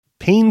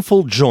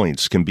Painful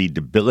joints can be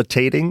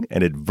debilitating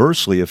and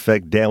adversely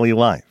affect daily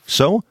life.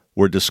 So,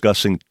 we're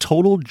discussing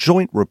total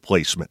joint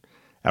replacement.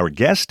 Our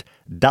guest,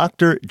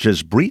 Dr.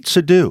 Jaspreet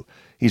Sidhu.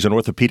 He's an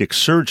orthopedic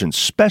surgeon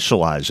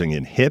specializing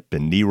in hip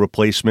and knee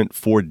replacement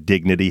for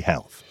Dignity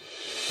Health.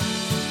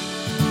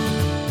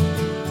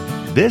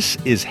 This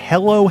is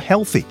Hello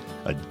Healthy,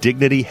 a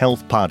Dignity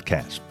Health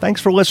podcast. Thanks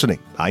for listening.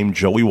 I'm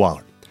Joey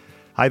Waller.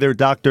 Hi there,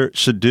 Dr.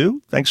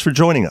 Sidhu. Thanks for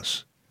joining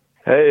us.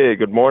 Hey,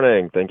 good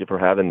morning. Thank you for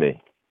having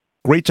me.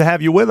 Great to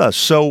have you with us.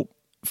 So,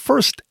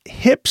 first,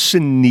 hips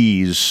and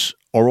knees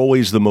are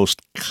always the most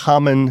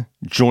common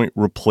joint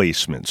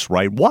replacements,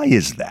 right? Why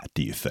is that,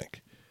 do you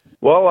think?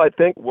 Well, I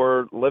think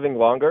we're living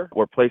longer.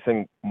 We're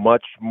placing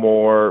much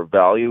more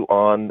value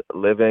on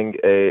living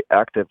a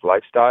active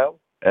lifestyle,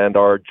 and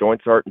our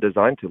joints aren't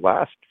designed to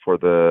last for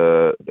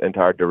the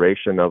entire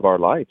duration of our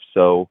life.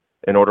 So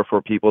in order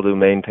for people to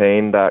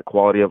maintain that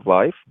quality of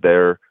life,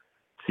 they're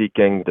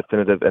seeking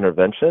definitive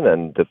intervention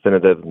and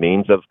definitive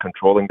means of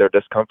controlling their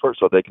discomfort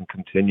so they can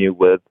continue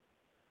with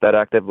that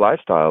active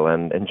lifestyle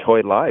and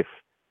enjoy life.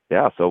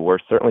 Yeah, so we're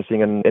certainly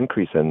seeing an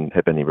increase in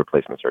hip and knee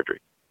replacement surgery.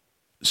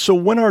 So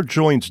when our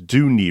joints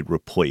do need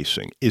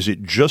replacing, is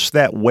it just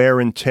that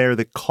wear and tear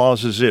that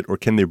causes it, or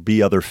can there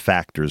be other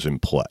factors in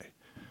play?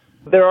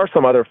 There are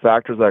some other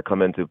factors that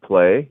come into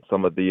play.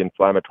 Some of the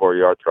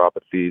inflammatory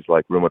arthropathies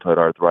like rheumatoid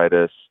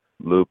arthritis,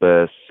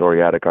 lupus,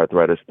 psoriatic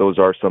arthritis, those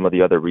are some of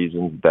the other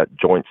reasons that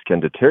joints can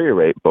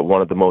deteriorate. But one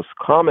of the most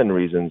common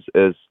reasons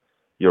is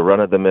your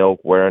run-of-the-mill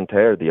wear and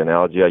tear. The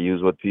analogy I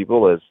use with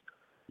people is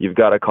you've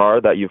got a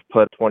car that you've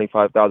put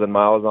 25,000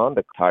 miles on,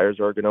 the tires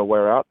are going to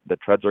wear out, the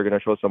treads are going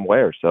to show some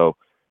wear. So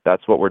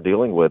that's what we're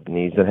dealing with,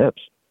 knees and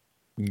hips.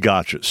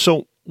 Gotcha.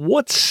 So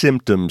what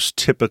symptoms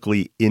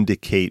typically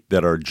indicate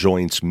that our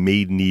joints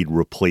may need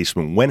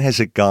replacement? When has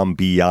it gone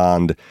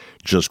beyond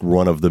just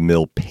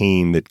run-of-the-mill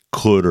pain that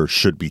could or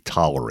should be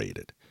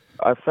tolerated?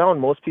 I found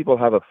most people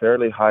have a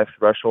fairly high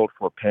threshold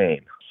for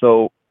pain.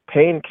 So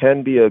pain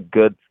can be a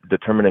good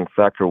determining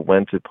factor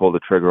when to pull the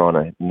trigger on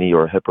a knee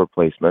or hip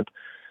replacement.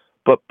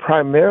 But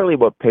primarily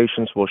what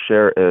patients will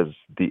share is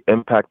the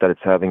impact that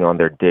it's having on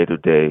their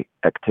day-to-day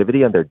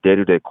activity and their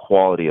day-to-day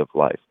quality of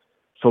life.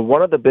 So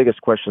one of the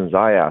biggest questions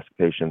I ask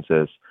patients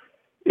is,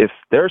 if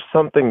there's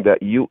something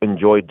that you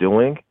enjoy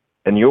doing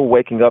and you're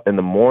waking up in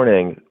the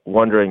morning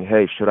wondering,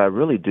 hey, should I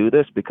really do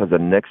this because the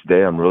next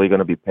day I'm really going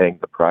to be paying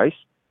the price?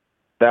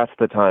 That's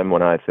the time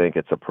when I think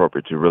it's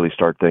appropriate to really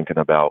start thinking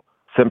about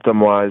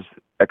symptom-wise,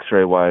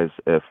 x-ray-wise,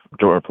 if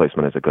joint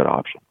replacement is a good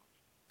option.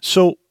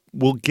 So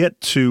we'll get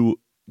to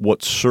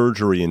what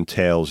surgery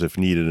entails if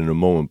needed in a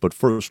moment. But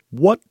first,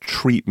 what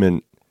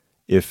treatment,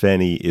 if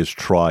any, is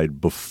tried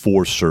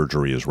before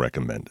surgery is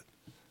recommended?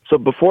 So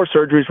before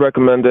surgery is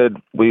recommended,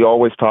 we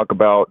always talk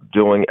about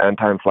doing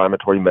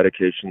anti-inflammatory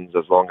medications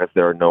as long as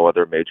there are no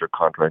other major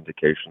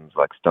contraindications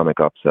like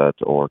stomach upset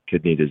or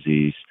kidney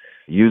disease.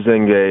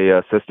 Using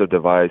a assistive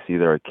device,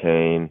 either a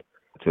cane,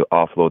 to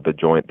offload the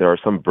joint. There are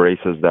some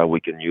braces that we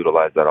can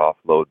utilize that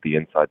offload the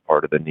inside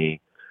part of the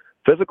knee.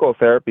 Physical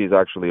therapy is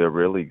actually a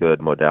really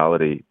good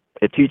modality.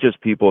 It teaches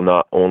people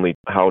not only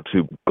how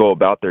to go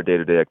about their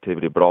day-to-day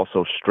activity, but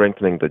also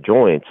strengthening the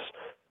joints,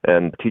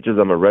 and teaches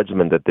them a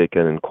regimen that they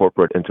can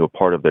incorporate into a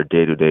part of their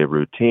day-to-day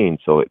routine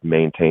so it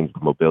maintains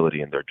the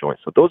mobility in their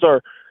joints. So those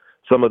are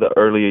some of the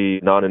early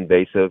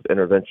non-invasive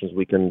interventions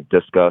we can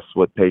discuss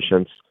with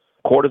patients.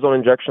 Cortisone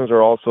injections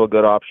are also a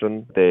good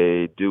option.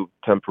 They do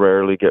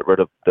temporarily get rid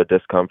of the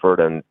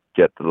discomfort and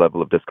get the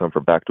level of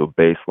discomfort back to a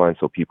baseline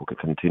so people can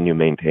continue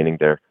maintaining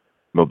their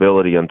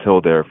mobility until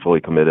they're fully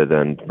committed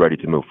and ready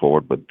to move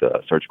forward with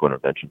surgical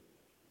intervention.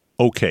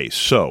 Okay,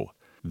 so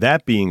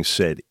that being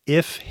said,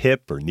 if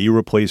hip or knee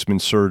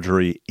replacement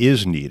surgery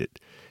is needed,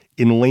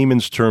 in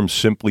layman's terms,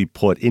 simply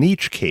put, in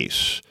each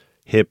case,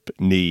 hip,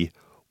 knee,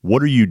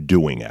 what are you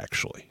doing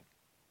actually?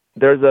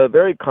 There's a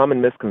very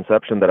common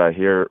misconception that I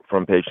hear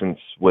from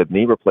patients with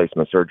knee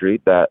replacement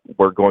surgery that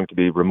we're going to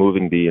be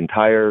removing the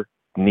entire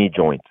knee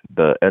joint,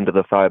 the end of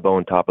the thigh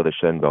bone, top of the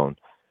shin bone.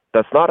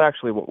 That's not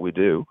actually what we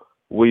do.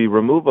 We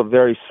remove a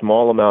very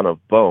small amount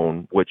of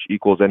bone, which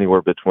equals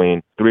anywhere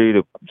between 3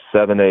 to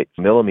 7, 8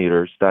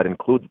 millimeters. That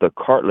includes the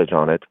cartilage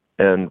on it,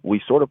 and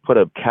we sort of put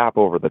a cap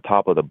over the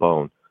top of the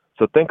bone.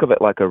 So think of it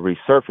like a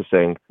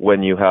resurfacing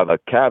when you have a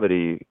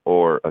cavity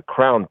or a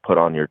crown put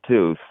on your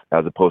tooth,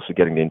 as opposed to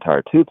getting the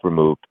entire tooth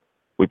removed.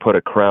 We put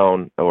a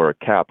crown or a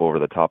cap over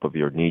the top of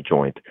your knee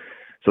joint.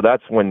 So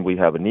that's when we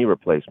have a knee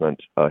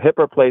replacement. A hip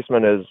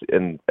replacement is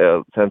in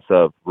a sense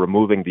of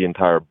removing the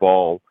entire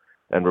ball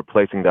and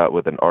replacing that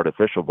with an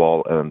artificial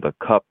ball, and the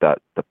cup that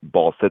the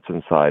ball sits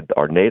inside,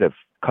 our native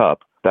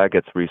cup, that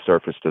gets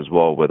resurfaced as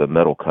well with a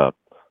metal cup.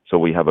 So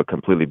we have a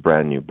completely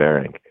brand new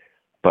bearing.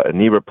 But a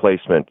knee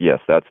replacement, yes,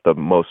 that's the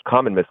most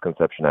common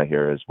misconception I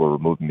hear, is we're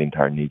removing the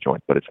entire knee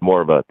joint. But it's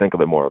more of a, think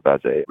of it more of as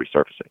a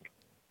resurfacing.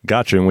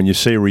 Gotcha. And when you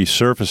say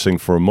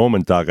resurfacing for a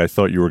moment, Doc, I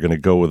thought you were going to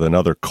go with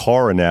another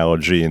car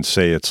analogy and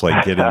say it's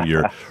like getting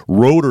your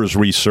rotors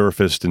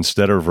resurfaced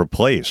instead of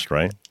replaced,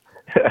 right?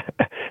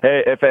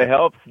 Hey, if it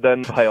helps,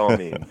 then by all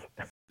means.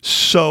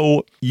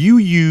 So you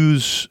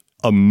use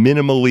a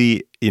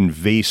minimally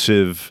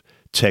invasive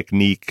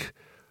technique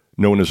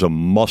known as a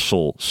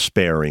muscle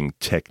sparing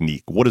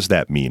technique. What does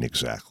that mean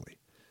exactly?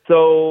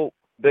 So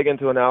big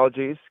into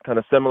analogies, kind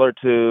of similar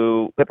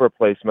to hip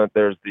replacement.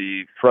 There's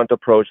the front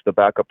approach, the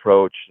back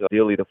approach.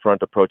 Ideally, the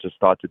front approach is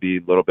thought to be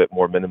a little bit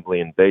more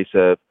minimally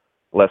invasive,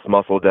 less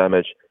muscle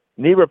damage.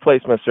 Knee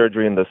replacement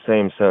surgery, in the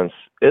same sense,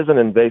 is an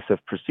invasive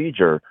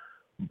procedure.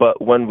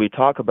 But when we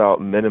talk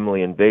about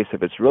minimally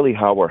invasive, it's really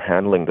how we're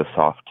handling the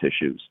soft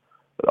tissues,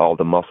 all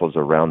the muscles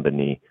around the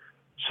knee.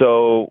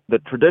 So the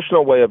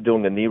traditional way of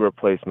doing the knee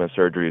replacement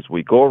surgery is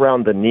we go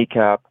around the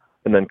kneecap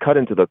and then cut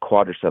into the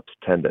quadriceps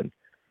tendon.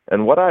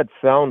 And what I had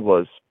found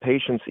was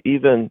patients,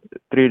 even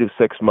 3 to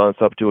 6 months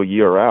up to a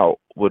year out,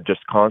 would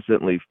just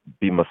constantly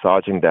be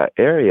massaging that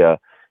area,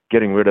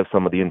 getting rid of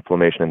some of the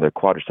inflammation in their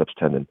quadriceps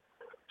tendon.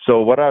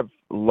 So what I've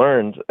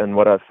learned and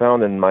what I've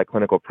found in my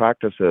clinical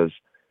practice is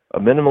a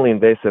minimally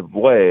invasive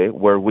way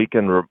where we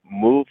can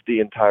remove the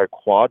entire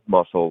quad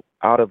muscle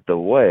out of the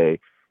way,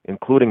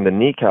 including the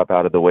kneecap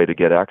out of the way to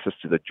get access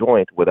to the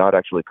joint without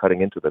actually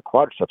cutting into the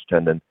quadriceps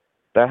tendon.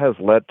 That has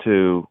led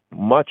to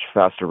much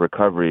faster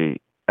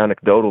recovery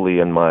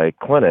anecdotally in my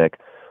clinic,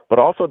 but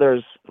also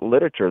there's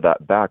literature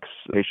that backs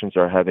patients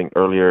are having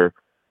earlier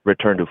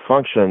return to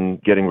function,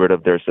 getting rid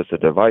of their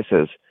assisted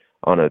devices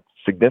on a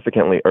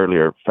significantly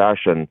earlier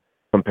fashion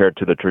compared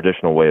to the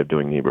traditional way of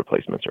doing knee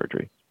replacement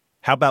surgery.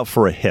 How about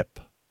for a hip?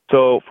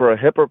 So for a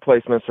hip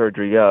replacement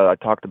surgery, I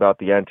talked about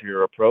the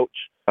anterior approach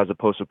as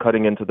opposed to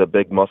cutting into the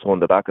big muscle in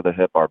the back of the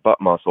hip, our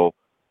butt muscle.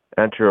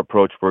 Anterior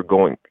approach, we're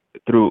going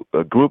through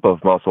a group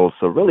of muscles,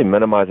 so really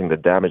minimizing the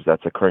damage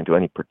that's occurring to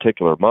any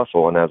particular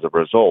muscle, and as a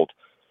result,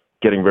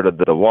 getting rid of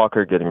the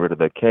walker, getting rid of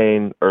the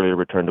cane, earlier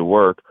return to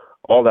work,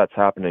 all that's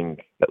happening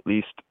at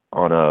least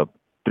on a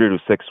 3 to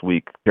 6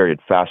 week period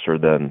faster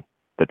than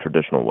the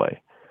traditional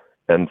way.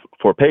 And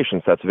for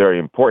patients, that's very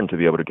important to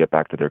be able to get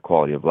back to their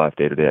quality of life,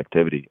 day-to-day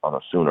activity on a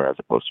sooner as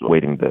opposed to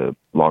waiting the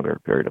longer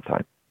period of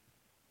time.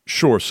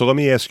 Sure. So let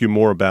me ask you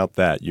more about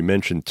that. You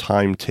mentioned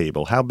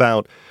timetable. How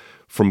about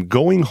from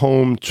going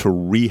home to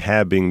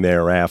rehabbing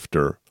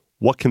thereafter,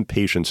 what can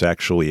patients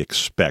actually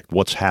expect?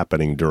 What's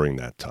happening during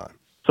that time?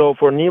 So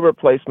for knee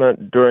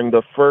replacement, during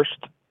the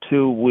first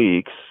 2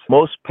 weeks,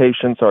 most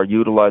patients are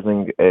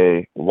utilizing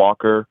a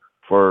walker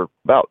for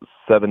about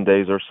 7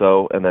 days or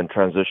so and then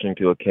transitioning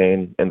to a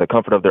cane in the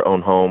comfort of their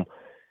own home.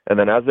 And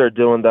then as they're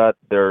doing that,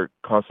 they're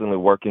constantly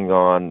working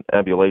on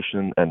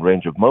ambulation and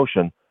range of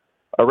motion.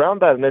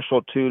 Around that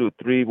initial 2 to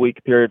 3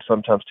 week period,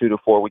 sometimes 2 to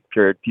 4 week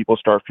period, people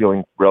start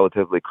feeling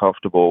relatively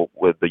comfortable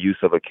with the use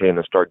of a cane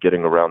and start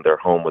getting around their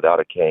home without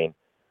a cane.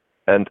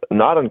 And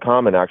not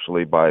uncommon,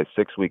 actually, by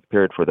 6 week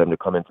period for them to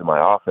come into my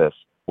office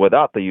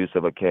without the use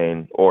of a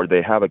cane, or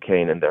they have a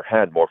cane in their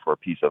hand more for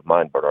peace of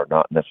mind, but are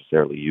not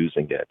necessarily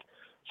using it.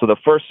 So the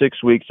first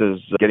 6 weeks is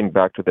getting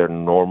back to their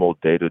normal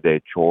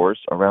day-to-day chores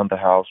around the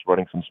house,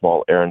 running some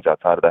small errands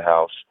outside of the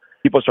house.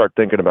 People start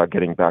thinking about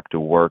getting back to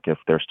work if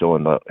they're still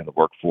in the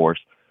workforce.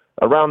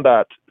 Around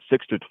that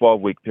 6 to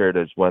 12 week period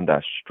is when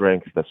that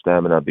strength, the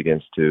stamina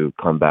begins to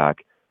come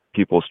back.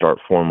 People start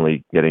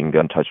formally getting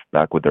in touch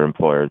back with their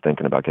employer,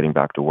 thinking about getting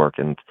back to work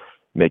and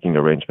making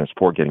arrangements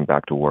for getting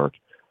back to work.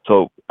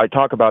 So I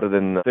talk about it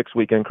in 6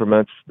 week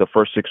increments. The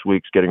first 6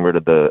 weeks, getting rid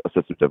of the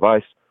assistive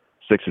device.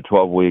 6 to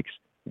 12 weeks,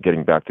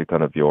 getting back to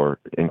kind of your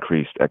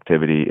increased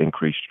activity,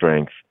 increased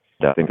strength,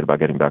 thinking about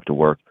getting back to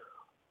work.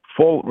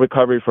 Full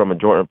recovery from a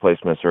joint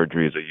replacement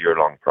surgery is a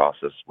year-long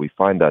process. We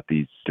find that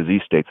these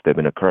disease states, they've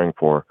been occurring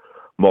for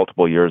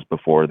multiple years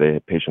before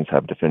the patients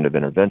have definitive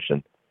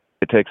intervention.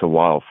 It takes a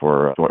while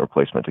for a joint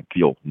replacement to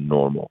feel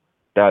normal.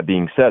 That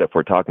being said, if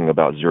we're talking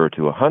about 0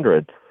 to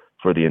 100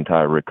 for the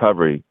entire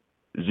recovery,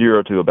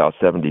 0 to about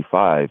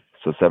 75,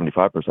 so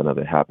 75% of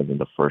it happens in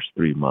the first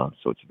 3 months.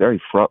 So it's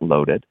very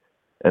front-loaded.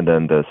 And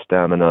then the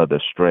stamina, the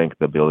strength,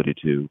 the ability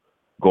to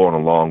go on a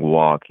long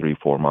walk,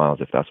 3-4 miles,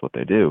 if that's what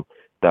they do,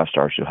 that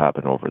starts to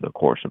happen over the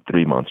course of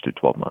 3 months to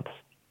 12 months.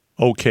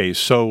 Okay,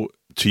 so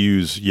to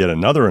use yet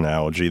another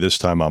analogy, this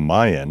time on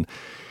my end,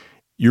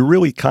 you're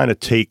really kind of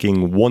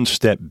taking one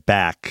step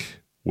back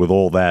with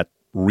all that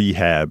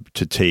rehab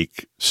to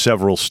take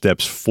several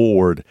steps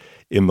forward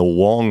in the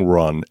long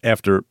run.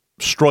 After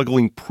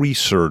struggling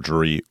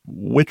pre-surgery,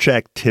 which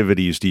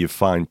activities do you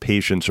find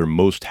patients are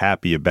most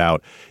happy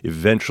about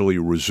eventually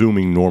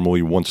resuming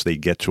normally once they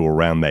get to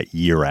around that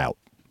year out?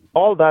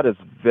 All that is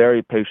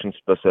very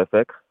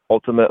patient-specific.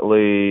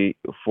 Ultimately,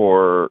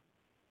 for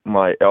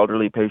my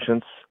elderly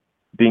patients,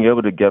 being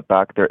able to get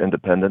back their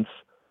independence.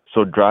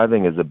 So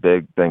driving is a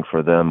big thing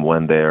for them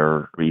when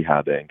they're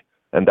rehabbing.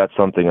 And that's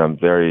something I'm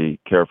very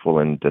careful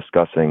in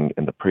discussing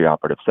in the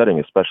preoperative setting,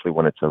 especially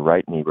when it's a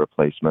right knee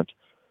replacement.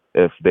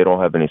 If they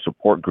don't have any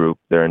support group,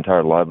 their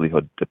entire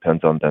livelihood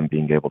depends on them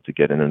being able to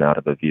get in and out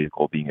of a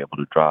vehicle, being able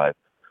to drive.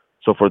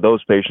 So for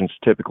those patients,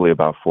 typically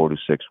about 4 to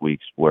 6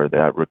 weeks where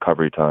that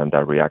recovery time,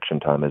 that reaction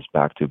time is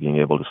back to being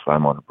able to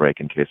slam on a brake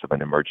in case of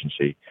an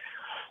emergency.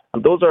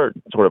 Those are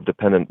sort of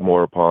dependent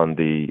more upon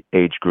the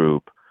age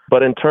group,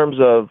 But in terms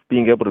of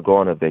being able to go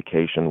on a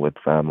vacation with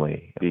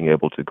family, being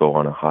able to go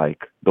on a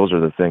hike, those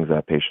are the things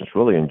that patients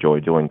really enjoy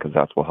doing because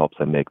that's what helps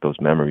them make those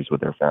memories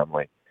with their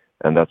family.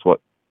 And that's what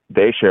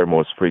they share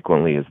most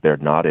frequently is they're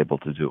not able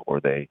to do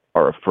or they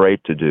are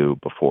afraid to do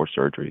before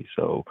surgery.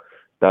 So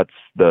that's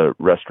the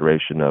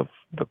restoration of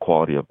the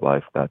quality of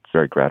life that's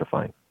very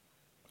gratifying.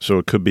 So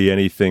it could be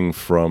anything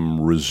from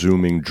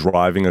resuming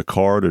driving a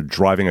car to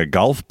driving a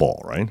golf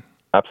ball, right?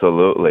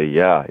 Absolutely.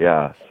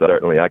 Yeah.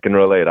 Certainly. I can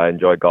relate. I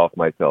enjoy golf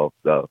myself.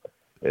 So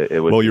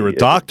it would. Well, you're a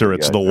doctor.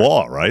 It's the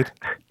law, right?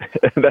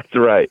 That's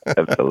right.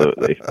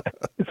 Absolutely.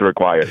 It's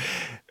required.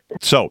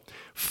 So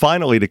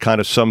finally, to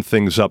kind of sum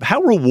things up,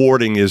 how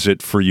rewarding is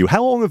it for you?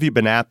 How long have you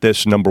been at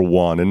this, number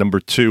one? And number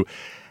two,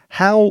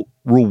 how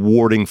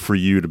rewarding for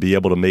you to be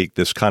able to make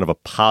this kind of a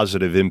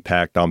positive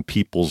impact on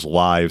people's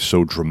lives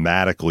so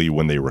dramatically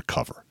when they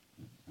recover?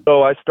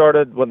 So I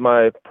started with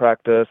my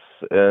practice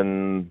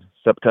in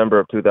September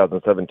of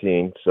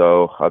 2017.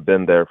 So I've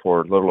been there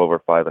for a little over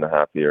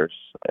 5.5 years.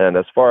 And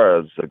as far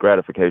as the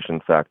gratification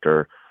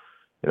factor,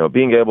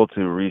 being able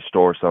to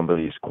restore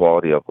somebody's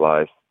quality of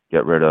life,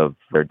 get rid of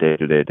their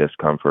day-to-day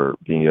discomfort,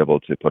 being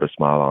able to put a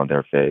smile on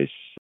their face.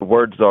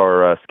 Words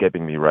are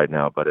escaping me right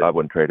now, but I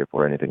wouldn't trade it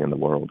for anything in the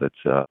world.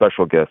 It's a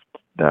special gift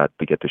that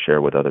we get to share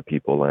with other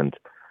people. And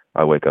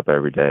I wake up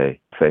every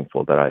day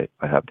thankful that I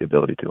have the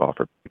ability to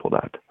offer people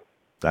that.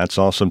 That's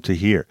awesome to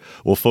hear.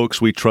 Well, folks,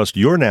 we trust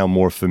you're now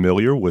more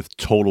familiar with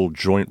total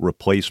joint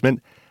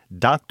replacement.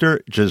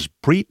 Dr.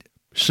 Jaspreet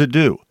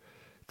Sidhu,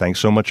 thanks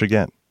so much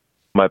again.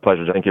 My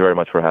pleasure. Thank you very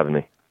much for having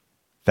me.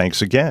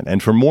 Thanks again.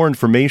 And for more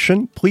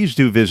information, please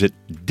do visit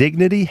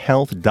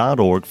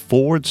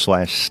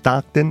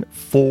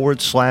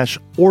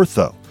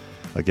dignityhealth.org/Stockton/ortho.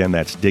 Again,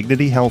 that's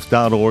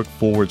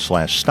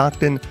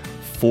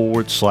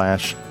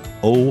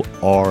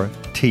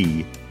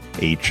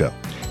dignityhealth.org/Stockton/ORTHO.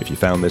 If you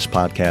found this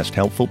podcast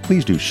helpful,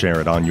 please do share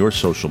it on your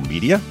social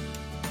media.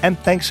 And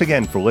thanks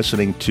again for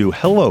listening to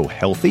Hello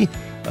Healthy,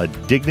 a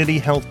Dignity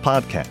Health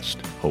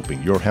podcast.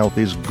 Hoping your health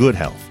is good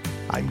health.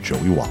 I'm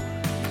Joey Wallach.